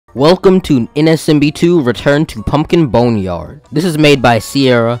Welcome to NSMB2 Return to Pumpkin Boneyard. This is made by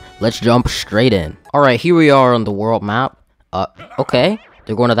Sierra. Let's jump straight in. Alright, here we are on the world map. Okay.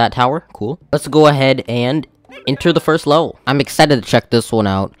 They're going to that tower. Cool. Let's go ahead and enter the first level. I'm excited to check this one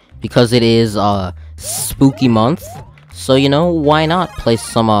out because it is, spooky month. So, you know, why not play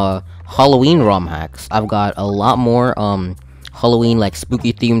some, Halloween ROM hacks? I've got a lot more, Halloween, like,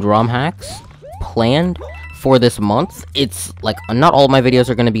 spooky-themed ROM hacks planned for this month. It's like not all my videos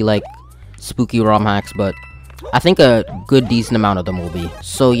are gonna be like spooky ROM hacks, but I think a good decent amount of them will be.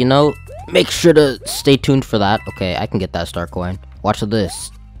 So, you know, make sure to stay tuned for that. Okay, I can get that star coin. Watch this.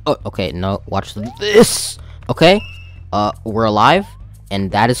 Oh, okay, no, watch this. Okay, we're alive,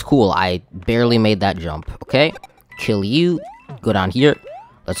 and that is cool. I barely made that jump. Okay, kill you. Go down here.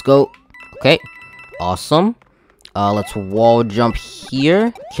 Let's go. Okay, awesome. Let's wall jump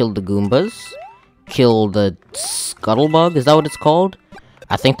here. Kill the Goombas. Kill the scuttlebug, is that what it's called?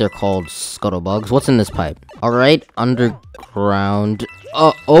 I think they're called scuttlebugs. What's in this pipe? Alright, underground.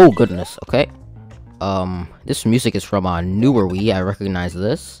 Oh goodness, okay. This music is from newer Wii, I recognize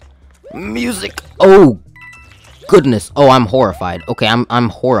this. Music! Oh goodness, oh, I'm horrified. Okay, I'm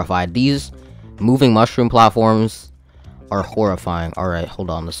horrified. These moving mushroom platforms are horrifying. Alright, hold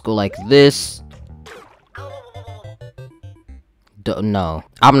on, let's go like this. No,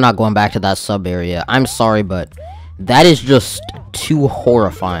 I'm not going back to that sub area. I'm sorry, but that is just too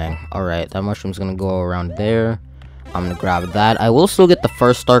horrifying. Alright, that mushroom's gonna go around there. I'm gonna grab that. I will still get the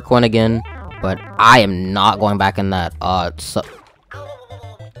first star coin again, but I am not going back in that.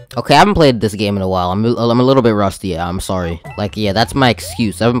 Okay, I haven't played this game in a while. I'm a little bit rusty. Yeah, I'm sorry. Like, yeah, that's my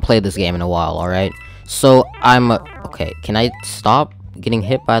excuse. I haven't played this game in a while, alright? So, okay, can I stop getting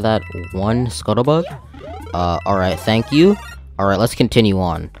hit by that one scuttlebug? Alright, thank you. Alright, let's continue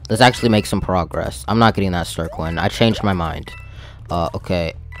on. Let's actually make some progress. I'm not getting that star coin. I changed my mind.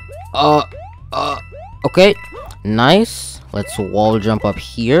 Okay. Okay. Nice. Let's wall jump up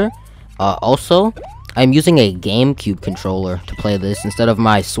here. Also, I'm using a GameCube controller to play this instead of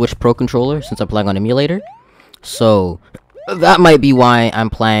my Switch Pro controller since I'm playing on emulator. So, that might be why I'm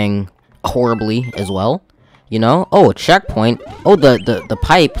playing horribly as well. You know? Oh, a checkpoint. Oh, the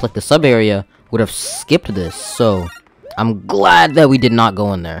pipe, like the sub area, would have skipped this, so I'm glad that we did not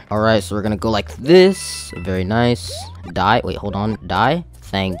go in there. Alright, so we're gonna go like this. Very nice. Die. Wait, hold on. Die.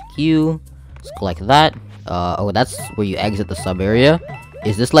 Thank you. Let's go like that. Oh, that's where you exit the sub area.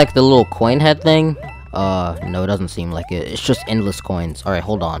 Is this like the little coin head thing? No, it doesn't seem like it. It's just endless coins. Alright,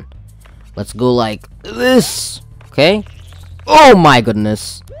 hold on. Let's go like this. Okay. Oh my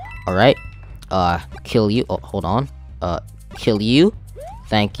goodness. Alright. Kill you. Oh, hold on. Kill you.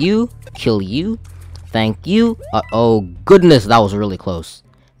 Thank you. Kill you. Thank you. Oh goodness, that was really close.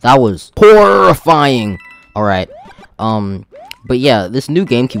 That was horrifying. Alright. But yeah, this new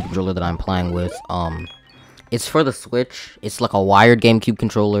GameCube controller that I'm playing with, it's for the Switch. It's like a wired GameCube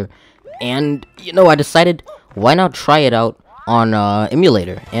controller. And, you know, I decided, why not try it out on,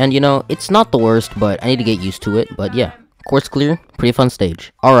 emulator? And, you know, it's not the worst, but I need to get used to it. But yeah, course clear. Pretty fun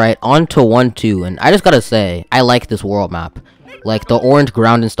stage. Alright, on to 1-2. And I just gotta say, I like this world map. Like, the orange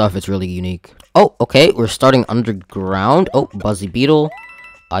ground and stuff is really unique. Oh, okay, we're starting underground. Oh, Buzzy Beetle.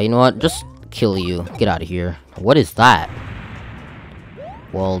 You know what? Just kill you. Get out of here. What is that?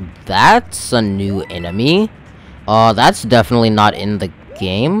 Well, that's a new enemy. That's definitely not in the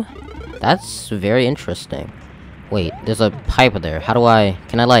game. That's very interesting. Wait, there's a pipe there. How do I...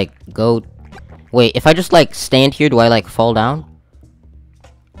 Can I, like, go... Wait, if I just, like, stand here, do I, like, fall down?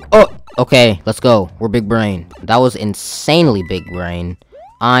 Oh, okay, let's go. We're big brain. That was insanely big brain.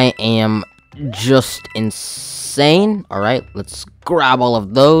 I am just insane. Alright, let's grab all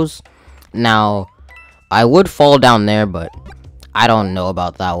of those. Now, I would fall down there, but I don't know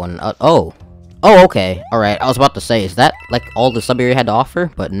about that one. Oh, okay. Alright, I was about to say, is that, like, all the sub-area had to offer?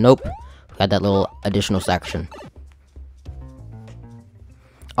 But nope. We had that little additional section.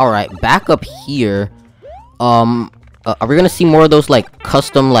 Alright, back up here. Are we gonna see more of those, like,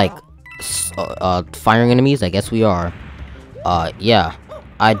 custom, like, firing enemies? I guess we are. Yeah.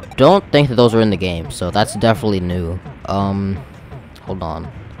 I don't think that those are in the game, so that's definitely new. Hold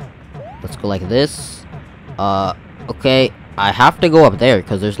on. Let's go like this. Okay. I have to go up there,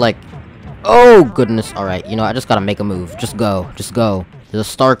 because there's, like... Oh, goodness. Alright, you know, I just gotta make a move. Just go. Just go. There's a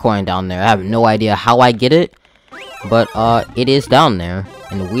star coin down there. I have no idea how I get it, but, it is down there.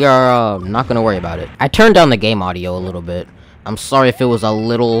 And we are, not gonna worry about it. I turned down the game audio a little bit. I'm sorry if it was a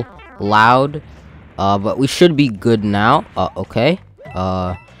little loud. But we should be good now. Okay.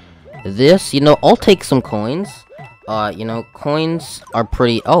 This, you know, I'll take some coins. You know, coins are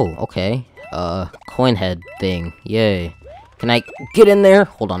pretty... Oh, okay. Coin head thing. Yay. Can I get in there?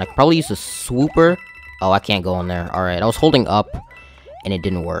 Hold on, I could probably use a swooper. Oh, I can't go in there. Alright, I was holding up, and it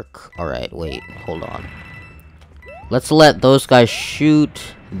didn't work. Alright, wait, hold on. Let's let those guys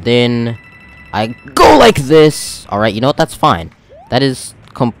shoot, then I go like this. Alright, you know what? That's fine. That is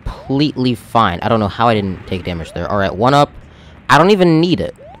completely fine. I don't know how I didn't take damage there. Alright, 1-up. I don't even need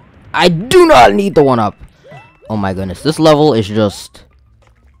it. I do not need the 1-up. Oh my goodness, this level is just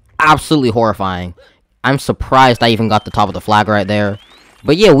absolutely horrifying. I'm surprised I even got the top of the flag right there.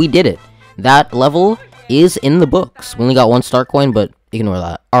 But yeah, we did it. That level is in the books. We only got 1 star coin, but ignore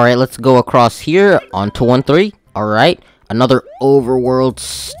that. Alright, let's go across here onto 1-3. Alright, another overworld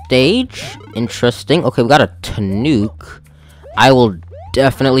stage. Interesting. Okay, we got a Tanuke. I will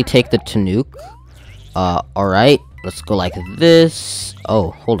definitely take the Tanuke. Alright, let's go like this. Oh,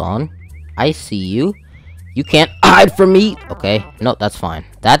 hold on. I see you. You can't hide from me. Okay, no, that's fine.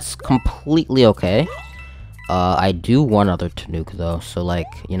 That's completely okay. I do want another Tanuke though, so like,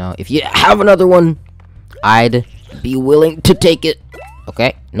 you know, if you have another one, I'd be willing to take it.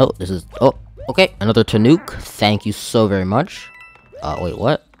 Okay, no, this is, oh, okay, another Tanuke. Thank you so very much. Wait,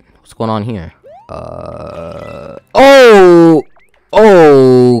 what? What's going on here? Oh!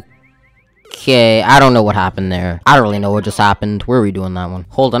 Okay, I don't know what happened there. I don't really know what just happened. Where are we doing that one?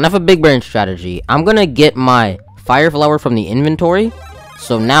 Hold on, I have a big brain strategy. I'm gonna get my fire flower from the inventory.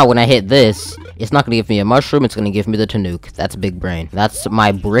 So now when I hit this, it's not gonna give me a mushroom, it's gonna give me the Tanuke. That's big brain. That's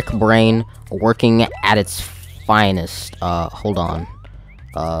my brick brain working at its finest. Hold on.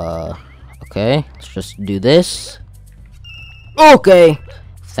 Okay, let's just do this. Okay,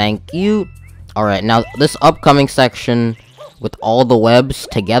 thank you. Alright, now this upcoming section with all the webs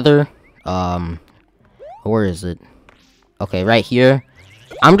together, where is it? Okay, right here.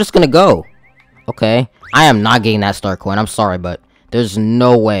 I'm just gonna go. Okay, I am not getting that star coin. I'm sorry, but there's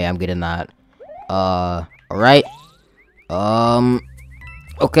no way I'm getting that. Alright.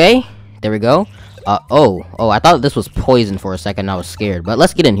 Okay, there we go. Oh, I thought this was poison for a second. I was scared, but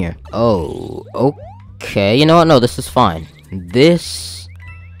let's get in here. Oh, okay. You know what? No, this is fine. This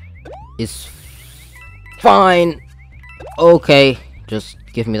is fine. Okay, just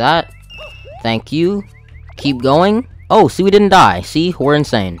give me that. Thank you. Keep going. Oh, see, we didn't die. See, we're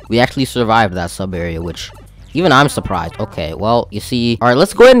insane. We actually survived that sub area, which even I'm surprised. Okay, well, you see. All right,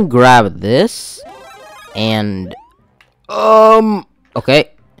 let's go ahead and grab this. And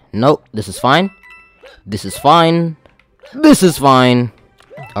okay. Nope, this is fine. This is fine. This is fine.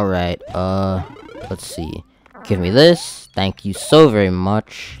 All right. Let's see. Give me this. Thank you so very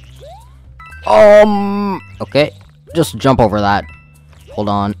much. Okay. Just jump over that. Hold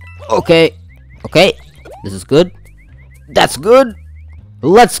on. Okay. Okay. This is good. That's good.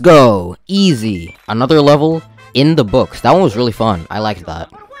 Let's go. Easy. Another level in the books. That one was really fun. I liked that.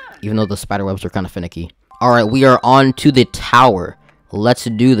 Even though the spider webs are kind of finicky. Alright, we are on to the tower. Let's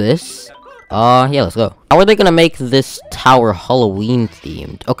do this. Yeah, let's go. How are they gonna make this tower Halloween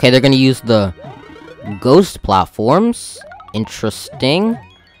themed? Okay, they're gonna use the ghost platforms. Interesting.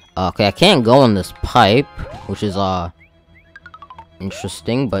 Okay, I can't go on this pipe, which is,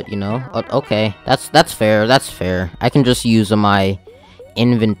 interesting, but, you know, okay, that's fair, that's fair. I can just use my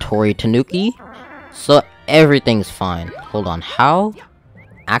inventory Tanuki, so everything's fine. Hold on, how?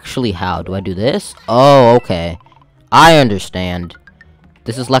 Actually, how? Do I do this? Oh, okay. I understand.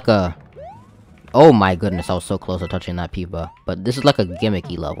 This is like a... Oh my goodness, I was so close to touching that Peepa. But this is like a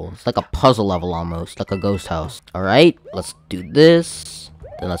gimmicky level. It's like a puzzle level almost, like a ghost house. Alright, let's do this.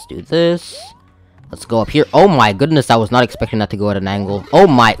 Then let's do this. Let's go up here. Oh my goodness, I was not expecting that to go at an angle. Oh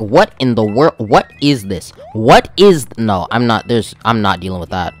my, what in the world? What is this? What is... No, I'm not dealing with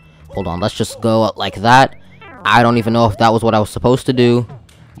that. Hold on, let's just go up like that. I don't even know if that was what I was supposed to do.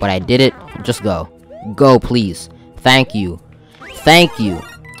 But I did it. Just go. Go, please. Thank you. Thank you.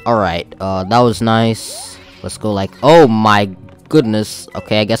 Alright, that was nice. Let's go like... Oh my goodness.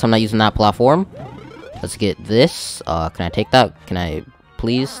 Okay, I guess I'm not using that platform. Let's get this. Can I take that? Can I...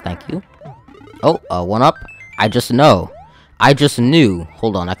 Please? Thank you. Oh, 1-up. I just know. I just knew.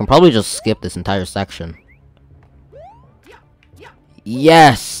 Hold on, I can probably just skip this entire section.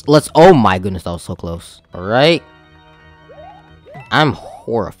 Yes! Let's... Oh my goodness, that was so close. Alright. I'm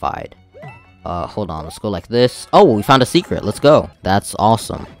horrified. Hold on, let's go like this. Oh, we found a secret. Let's go. That's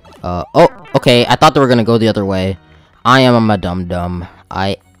awesome. Oh, okay, I thought they were gonna go the other way. I am a dum-dum.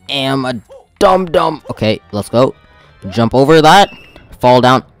 I am a dum-dum. Okay, let's go. Jump over that. Fall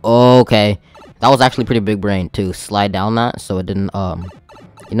down. Okay. That was actually pretty big brain to slide down that, so it didn't,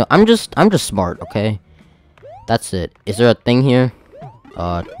 you know, I'm just smart, okay? That's it. Is there a thing here?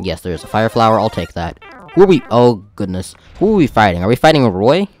 Yes, there is a fire flower. I'll take that. Who are we? Oh goodness. Who are we fighting? Are we fighting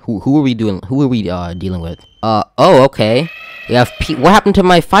Roy? Who are we doing? Who are we dealing with? Oh, okay. We have what happened to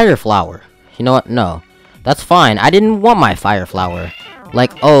my fire flower? You know what? No. That's fine. I didn't want my fire flower.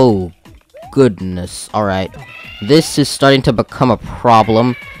 Like, oh, goodness. Alright. This is starting to become a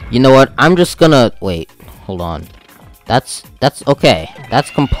problem. You know what? I'm just gonna... Wait. Hold on. That's okay. That's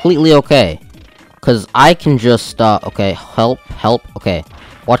completely okay. Because I can just, okay. Help. Okay.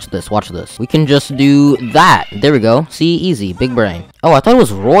 Watch this. Watch this. We can just do that. There we go. See? Easy. Big brain. Oh, I thought it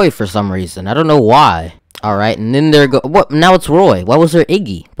was Roy for some reason. I don't know why. Alright, and then there go- What? Now it's Roy. Why was there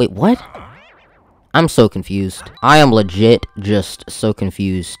Iggy? Wait, what? I'm so confused. I am legit just so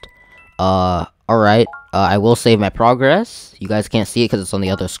confused. Alright. I will save my progress. You guys can't see it because it's on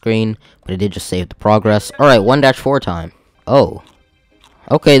the other screen, but I did just save the progress. Alright, 1-4 time. Oh.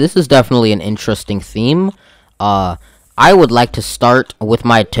 Okay, this is definitely an interesting theme. I would like to start with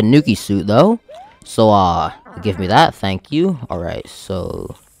my Tanuki suit, though. So, give me that. Thank you. Alright,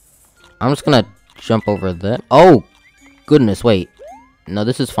 so... I'm just gonna jump over there. Oh! Goodness, wait. No,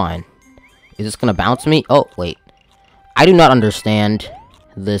 this is fine. Is this gonna bounce me? Oh, wait. I do not understand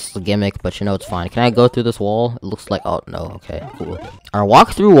this gimmick, but you know, it's fine. Can I go through this wall? It looks like... Oh, no. Okay, cool. Are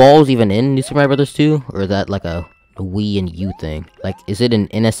walk-through walls even in New Super Mario Bros. 2? Or is that like a Wii and U thing? Like, is it an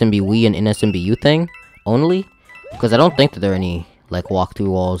NSMB Wii and NSMB U thing? Only? Because I don't think that there are any, like, walk-through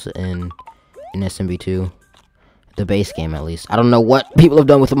walls in NSMB2. The base game, at least. I don't know what people have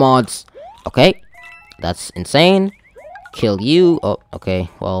done with the mods. Okay. That's insane. Kill you. Oh, okay.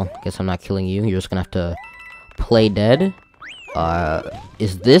 Well, guess I'm not killing you. You're just gonna have to play dead.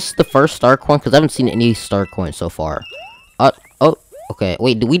 Is this the first star coin? Because I haven't seen any star coins so far. Oh, okay.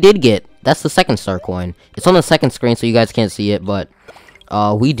 Wait, we did get... That's the second star coin. It's on the second screen, so you guys can't see it, but...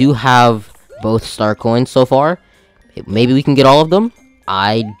 we do have both star coins so far. Maybe we can get all of them?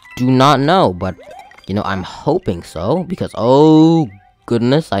 I do not know, but... You know, I'm hoping so, because... Oh,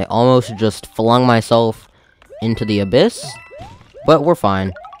 goodness. I almost just flung myself into the abyss. But we're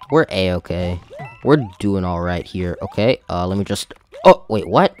fine. We're A-okay. We're doing alright here. Okay, let me just... Oh, wait,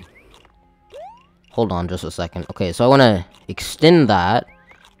 what? Hold on just a second. Okay, so I want to extend that.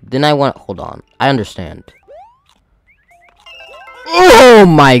 Then I want... Hold on. I understand. Oh,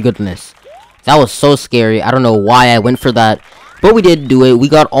 my goodness. That was so scary. I don't know why I went for that. But we did do it. We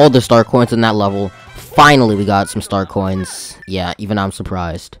got all the star coins in that level. Finally, we got some star coins. Yeah, even I'm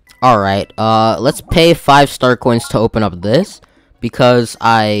surprised. Alright, let's pay 5 star coins to open up this. Because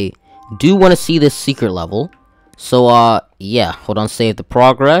I do want to see this secret level. So, yeah. Hold on, save the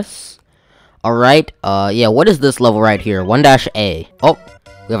progress. Alright, yeah, what is this level right here? 1-A. Oh,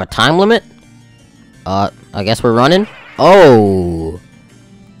 we have a time limit? I guess we're running? Oh.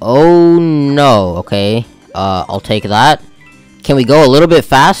 Oh, no. Okay. I'll take that. Can we go a little bit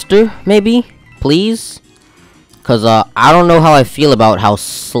faster, maybe? Please? Because, I don't know how I feel about how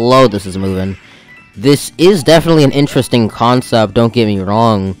slow this is moving. This is definitely an interesting concept, don't get me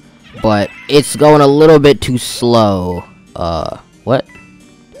wrong. But it's going a little bit too slow. What?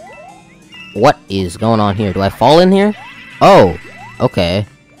 What is going on here? Do I fall in here? Oh, okay.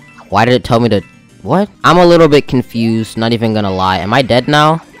 Why did it tell me to... What? I'm a little bit confused, not even gonna lie. Am I dead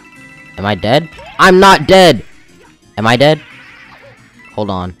now? Am I dead? I'm not dead! Am I dead? Hold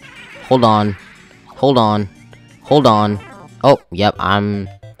on. Hold on. Hold on. Hold on. Oh, yep, I'm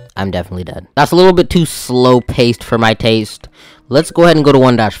definitely dead. That's a little bit too slow-paced for my taste. Let's go ahead and go to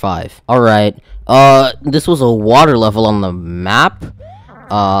 1-5. Alright. This was a water level on the map.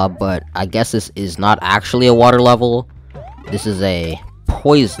 But I guess this is not actually a water level. This is a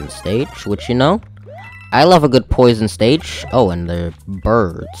poison stage, which, you know, I love a good poison stage. Oh, and they're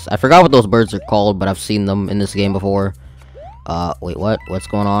birds. I forgot what those birds are called, but I've seen them in this game before. Wait, what? What's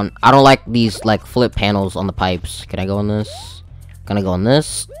going on? I don't like these, like, flip panels on the pipes. Can I go on this? Can I go on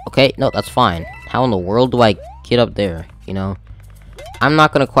this? Okay, no, that's fine. How in the world do I get up there, you know? I'm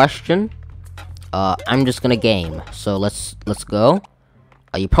not gonna question. I'm just gonna game. So, let's go.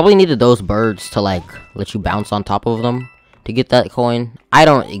 You probably needed those birds to, like, let you bounce on top of them to get that coin. I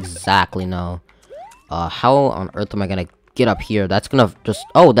don't exactly know. How on earth am I gonna get up here? That's gonna just...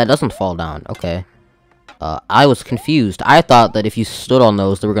 Oh, that doesn't fall down. Okay. I was confused. I thought that if you stood on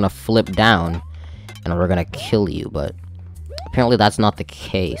those, they were gonna flip down and we're gonna kill you, but apparently that's not the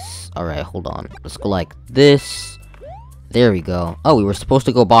case. Alright, hold on. Let's go like this. There we go. Oh, we were supposed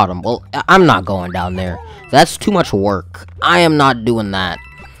to go bottom. Well, I'm not going down there. That's too much work. I am not doing that.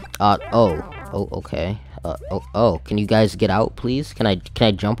 Oh, okay. Can you guys get out, please? Can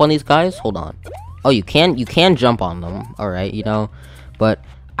I jump on these guys? Hold on. Oh, you can jump on them. Alright, you know. But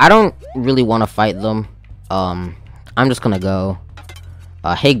I don't really want to fight them. I'm just gonna go.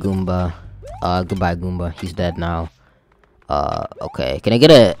 Hey, Goomba. Goodbye, Goomba. He's dead now. Okay. Can I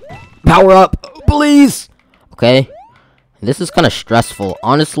get a power up, please? Okay. This is kind of stressful.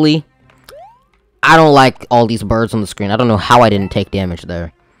 Honestly, I don't like all these birds on the screen. I don't know how I didn't take damage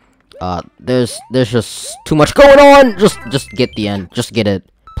there. There's just too much going on. Just get the end. Just get it,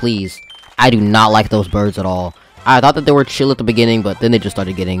 please. I do not like those birds at all. I thought that they were chill at the beginning, but then they just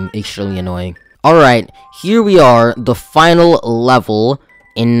started getting extremely annoying. Alright, here we are, the final level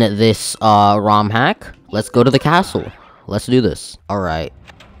in this ROM hack. Let's go to the castle. Let's do this. Alright.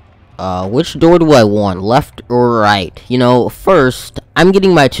 Which door do I want? Left or right? You know, first, I'm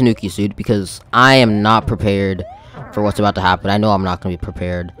getting my Tanuki suit because I am not prepared for what's about to happen. I know I'm not going to be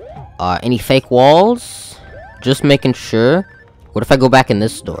prepared. Any fake walls? Just making sure. What if I go back in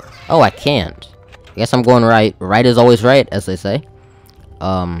this door? Oh, I can't. I guess I'm going right. Right is always right, as they say.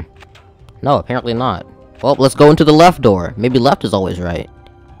 No, apparently not. Well, let's go into the left door. Maybe left is always right.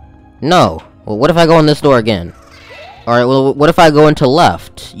 No. Well, what if I go in this door again? Alright, well, what if I go into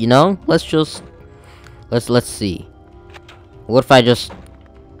left? You know? Let's see. What if I just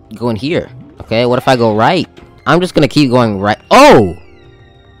go in here? Okay, what if I go right? I'm just gonna keep going right. Oh!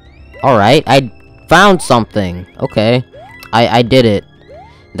 Alright, I found something. Okay. I did it.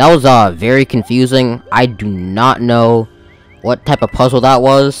 That was, very confusing. I do not know what type of puzzle that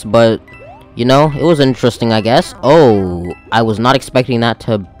was, but, you know, it was interesting, I guess. Oh, I was not expecting that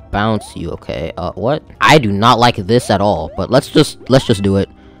to bounce you. Okay, what? I do not like this at all, but let's just do it.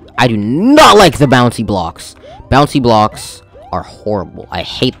 I do not like the bouncy blocks. Bouncy blocks are horrible. I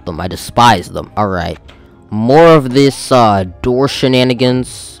hate them. I despise them. Alright. More of this, door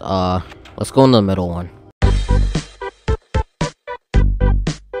shenanigans. Let's go in the middle one.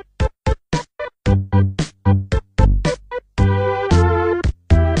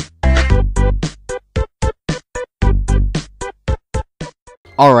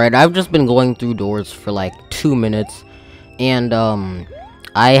 Alright, I've just been going through doors for like 2 minutes, and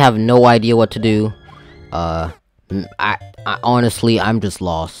I have no idea what to do. I honestly, I'm just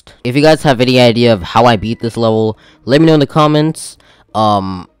lost. If you guys have any idea of how I beat this level, let me know in the comments.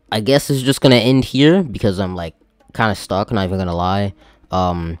 I guess it's just gonna end here, because I'm like, kind of stuck, not even gonna lie.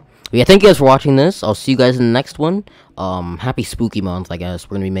 But yeah, thank you guys for watching this. I'll see you guys in the next one. Happy spooky month, I guess.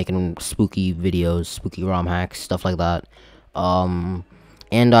 We're gonna be making spooky videos, spooky ROM hacks, stuff like that.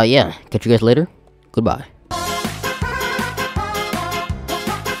 And yeah, catch you guys later. Goodbye.